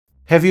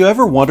Have you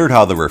ever wondered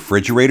how the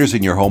refrigerators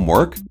in your home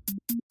work?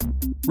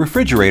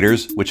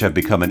 Refrigerators, which have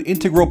become an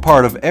integral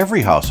part of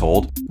every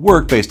household,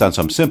 work based on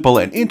some simple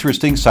and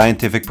interesting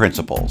scientific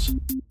principles.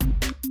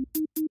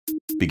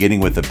 Beginning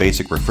with the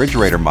basic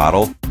refrigerator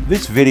model,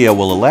 this video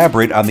will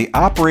elaborate on the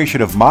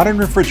operation of modern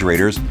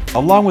refrigerators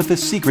along with the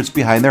secrets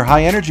behind their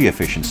high energy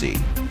efficiency.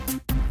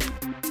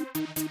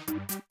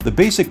 The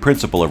basic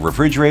principle of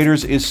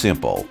refrigerators is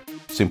simple.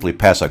 Simply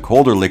pass a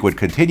colder liquid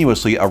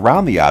continuously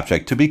around the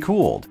object to be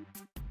cooled.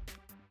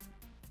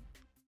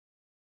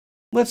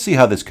 Let's see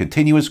how this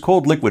continuous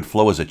cold liquid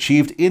flow is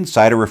achieved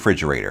inside a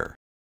refrigerator.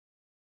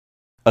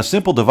 A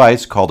simple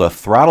device called a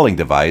throttling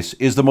device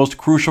is the most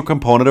crucial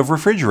component of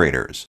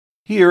refrigerators.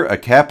 Here, a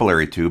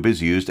capillary tube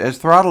is used as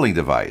throttling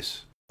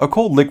device. A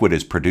cold liquid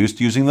is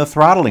produced using the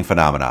throttling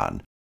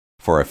phenomenon.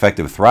 For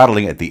effective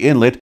throttling at the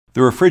inlet,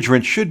 the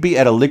refrigerant should be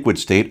at a liquid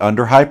state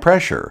under high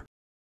pressure.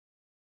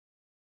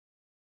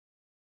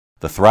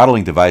 The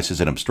throttling device is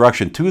an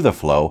obstruction to the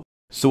flow,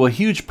 so a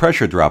huge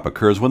pressure drop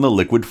occurs when the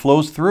liquid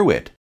flows through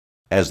it.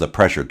 As the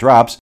pressure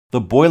drops, the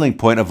boiling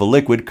point of the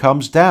liquid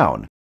comes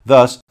down.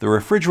 Thus, the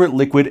refrigerant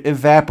liquid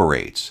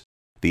evaporates.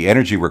 The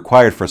energy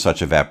required for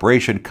such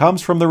evaporation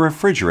comes from the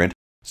refrigerant,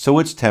 so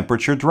its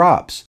temperature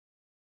drops.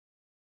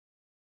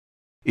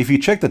 If you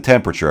check the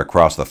temperature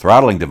across the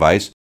throttling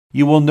device,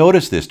 you will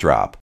notice this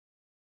drop.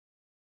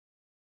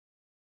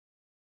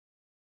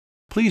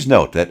 Please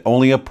note that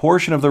only a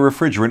portion of the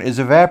refrigerant is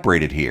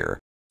evaporated here.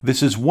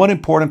 This is one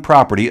important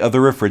property of the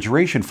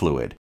refrigeration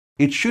fluid.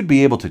 It should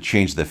be able to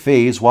change the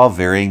phase while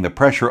varying the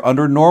pressure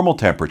under normal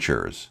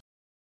temperatures.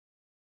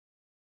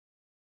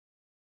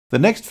 The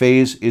next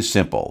phase is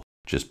simple.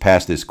 Just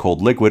pass this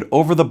cold liquid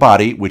over the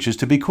body which is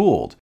to be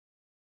cooled.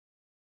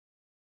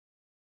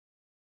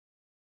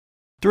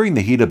 During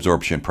the heat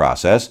absorption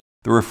process,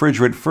 the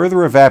refrigerant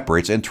further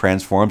evaporates and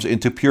transforms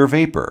into pure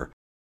vapor.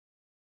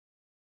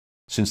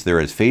 Since there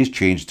is phase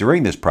change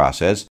during this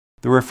process,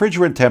 the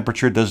refrigerant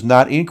temperature does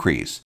not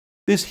increase.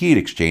 This heat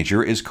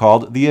exchanger is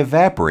called the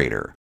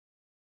evaporator.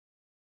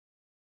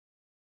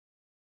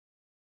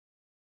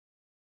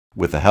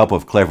 With the help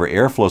of clever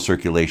airflow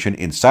circulation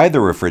inside the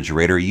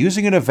refrigerator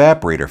using an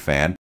evaporator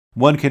fan,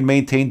 one can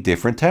maintain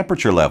different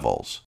temperature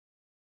levels.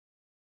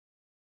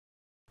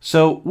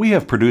 So, we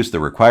have produced the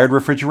required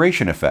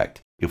refrigeration effect.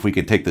 If we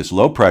can take this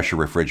low-pressure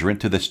refrigerant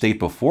to the state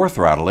before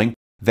throttling,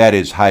 that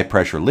is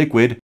high-pressure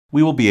liquid,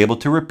 we will be able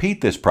to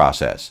repeat this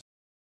process.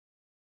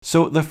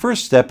 So, the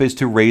first step is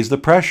to raise the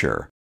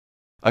pressure.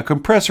 A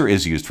compressor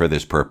is used for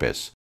this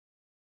purpose.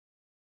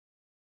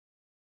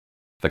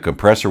 The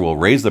compressor will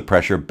raise the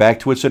pressure back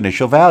to its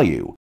initial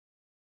value.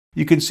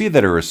 You can see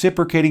that a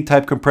reciprocating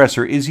type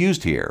compressor is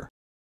used here.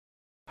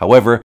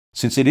 However,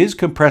 since it is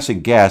compressing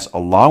gas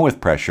along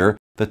with pressure,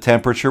 the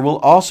temperature will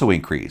also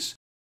increase.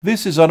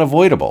 This is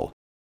unavoidable.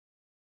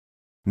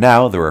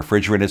 Now the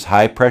refrigerant is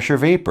high pressure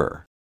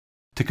vapor.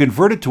 To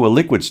convert it to a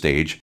liquid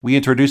stage, we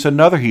introduce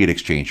another heat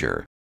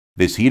exchanger.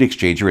 This heat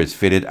exchanger is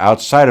fitted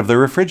outside of the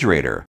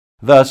refrigerator.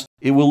 Thus,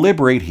 it will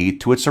liberate heat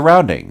to its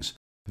surroundings.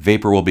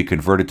 Vapor will be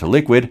converted to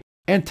liquid,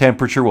 and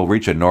temperature will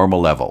reach a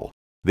normal level.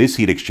 This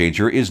heat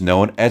exchanger is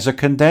known as a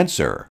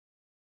condenser.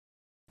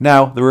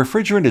 Now, the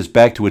refrigerant is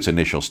back to its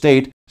initial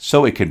state,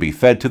 so it can be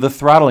fed to the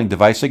throttling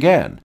device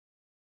again.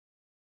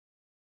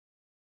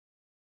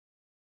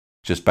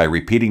 Just by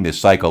repeating this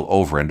cycle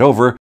over and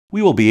over,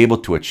 we will be able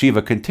to achieve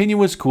a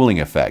continuous cooling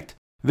effect.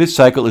 This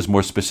cycle is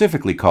more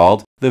specifically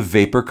called the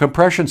vapor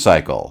compression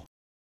cycle.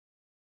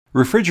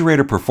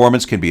 Refrigerator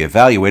performance can be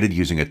evaluated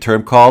using a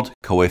term called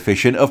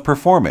coefficient of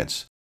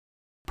performance.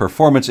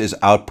 Performance is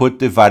output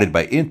divided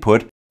by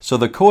input, so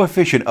the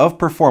coefficient of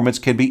performance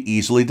can be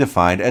easily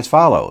defined as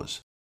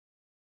follows.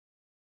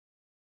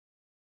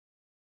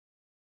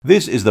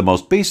 This is the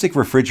most basic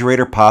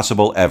refrigerator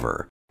possible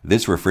ever.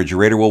 This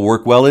refrigerator will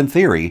work well in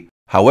theory.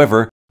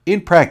 However,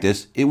 in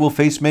practice, it will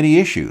face many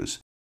issues.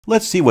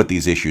 Let's see what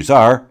these issues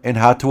are and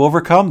how to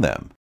overcome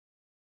them.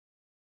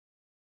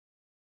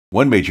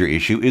 One major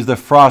issue is the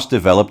frost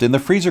developed in the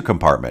freezer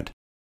compartment.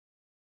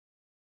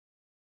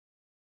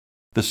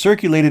 The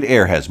circulated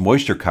air has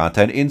moisture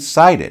content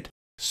inside it,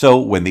 so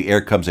when the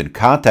air comes in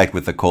contact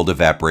with the cold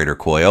evaporator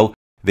coil,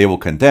 they will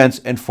condense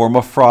and form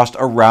a frost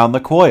around the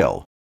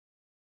coil.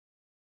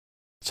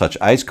 Such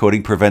ice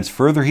coating prevents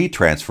further heat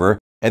transfer,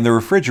 and the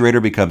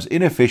refrigerator becomes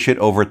inefficient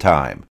over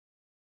time.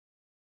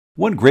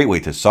 One great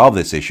way to solve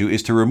this issue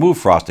is to remove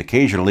frost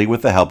occasionally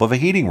with the help of a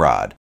heating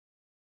rod.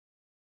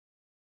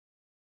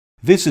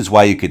 This is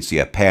why you can see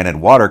a pan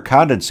and water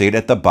condensate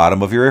at the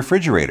bottom of your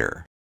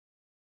refrigerator.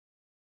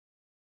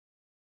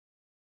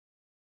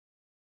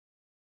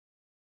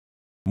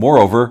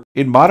 Moreover,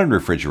 in modern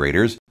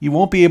refrigerators, you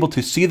won't be able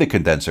to see the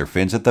condenser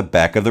fins at the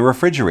back of the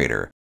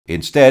refrigerator.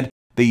 Instead,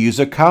 they use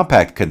a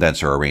compact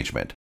condenser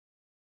arrangement.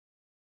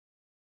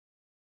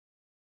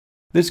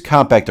 This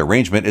compact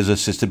arrangement is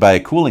assisted by a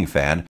cooling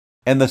fan,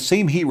 and the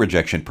same heat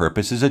rejection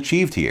purpose is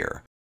achieved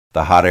here.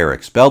 The hot air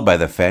expelled by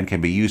the fan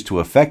can be used to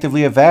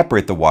effectively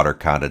evaporate the water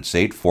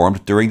condensate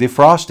formed during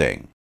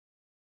defrosting.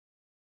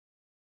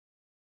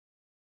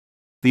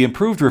 The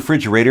improved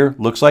refrigerator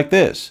looks like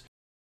this.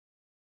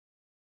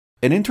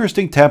 An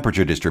interesting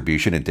temperature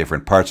distribution in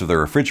different parts of the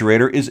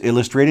refrigerator is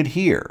illustrated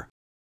here.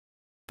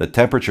 The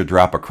temperature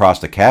drop across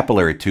the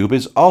capillary tube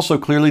is also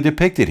clearly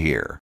depicted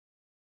here.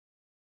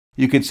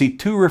 You can see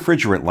two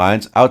refrigerant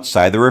lines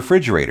outside the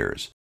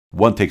refrigerators.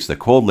 One takes the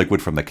cold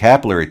liquid from the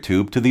capillary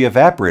tube to the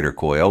evaporator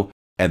coil,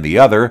 and the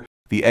other,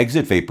 the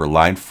exit vapor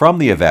line from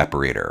the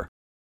evaporator.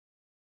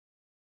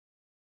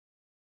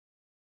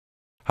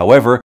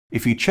 However,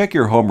 if you check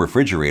your home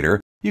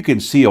refrigerator, you can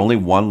see only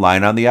one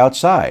line on the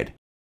outside.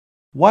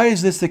 Why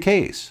is this the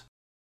case?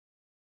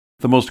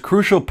 The most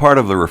crucial part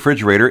of the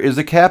refrigerator is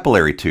the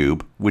capillary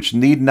tube, which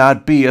need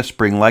not be a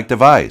spring-like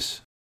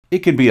device. It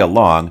can be a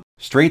long,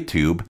 straight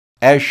tube,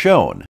 as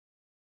shown.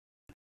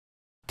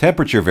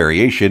 Temperature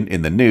variation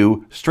in the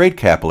new, straight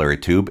capillary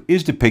tube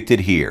is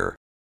depicted here.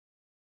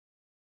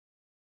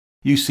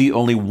 You see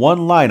only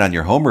one line on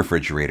your home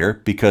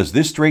refrigerator because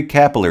this straight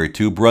capillary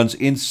tube runs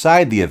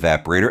inside the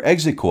evaporator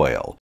exit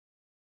coil.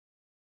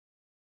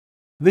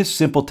 This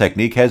simple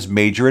technique has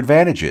major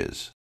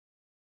advantages.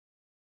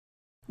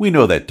 We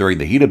know that during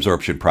the heat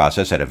absorption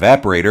process at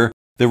evaporator,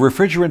 the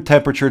refrigerant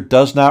temperature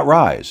does not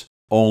rise,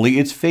 only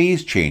its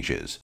phase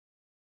changes.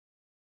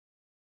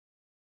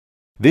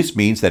 This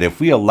means that if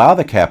we allow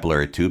the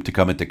capillary tube to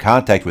come into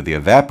contact with the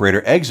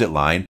evaporator exit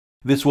line,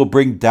 this will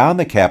bring down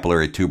the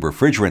capillary tube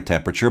refrigerant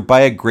temperature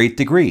by a great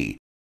degree.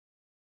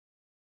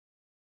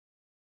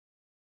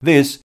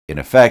 This, in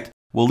effect,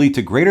 will lead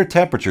to greater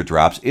temperature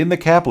drops in the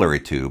capillary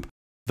tube,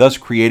 thus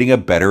creating a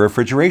better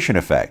refrigeration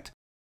effect.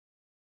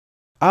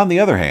 On the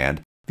other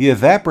hand, the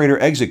evaporator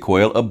exit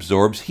coil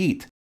absorbs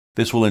heat.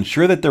 This will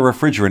ensure that the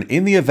refrigerant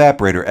in the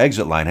evaporator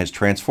exit line has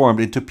transformed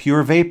into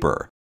pure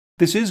vapor.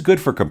 This is good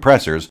for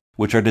compressors,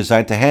 which are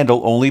designed to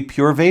handle only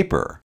pure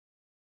vapor.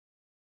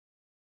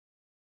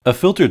 A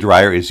filter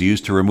dryer is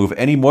used to remove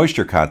any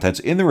moisture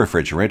contents in the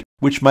refrigerant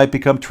which might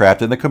become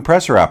trapped in the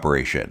compressor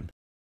operation.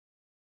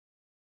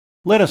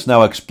 Let us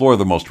now explore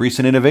the most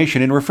recent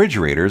innovation in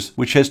refrigerators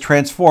which has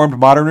transformed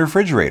modern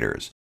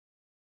refrigerators.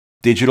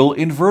 Digital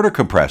inverter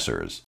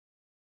compressors.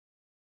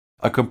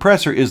 A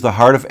compressor is the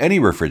heart of any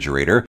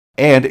refrigerator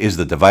and is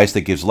the device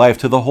that gives life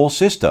to the whole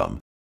system.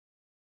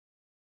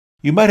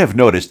 You might have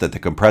noticed that the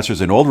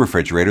compressors in old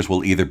refrigerators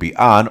will either be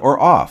on or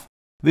off.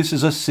 This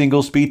is a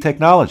single-speed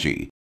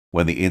technology.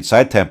 When the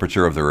inside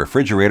temperature of the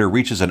refrigerator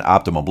reaches an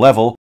optimum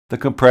level, the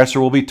compressor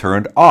will be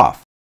turned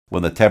off.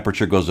 When the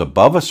temperature goes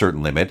above a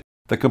certain limit,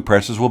 the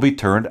compressors will be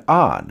turned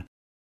on.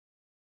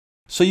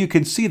 So you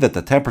can see that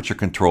the temperature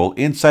control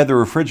inside the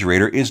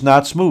refrigerator is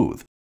not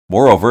smooth.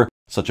 Moreover,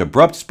 such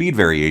abrupt speed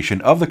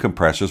variation of the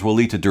compressors will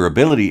lead to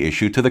durability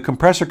issue to the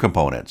compressor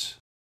components.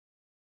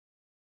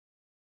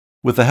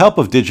 With the help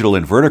of digital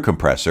inverter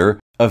compressor,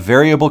 a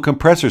variable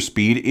compressor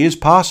speed is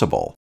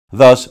possible.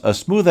 Thus, a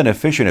smooth and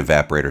efficient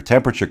evaporator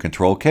temperature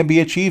control can be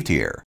achieved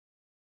here.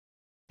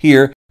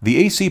 Here, the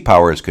AC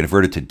power is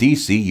converted to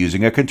DC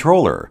using a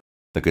controller.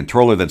 The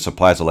controller then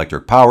supplies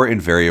electric power in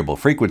variable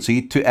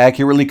frequency to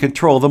accurately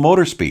control the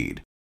motor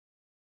speed.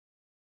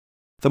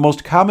 The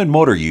most common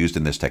motor used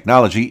in this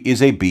technology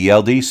is a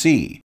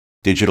BLDC.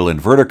 Digital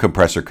inverter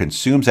compressor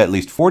consumes at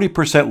least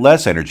 40%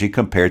 less energy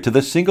compared to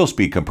the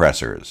single-speed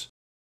compressors.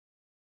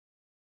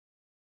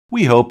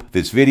 We hope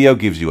this video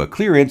gives you a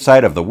clear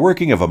insight of the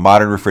working of a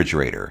modern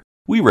refrigerator.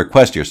 We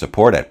request your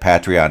support at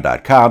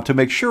patreon.com to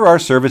make sure our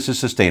service is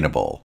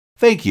sustainable.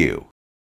 Thank you.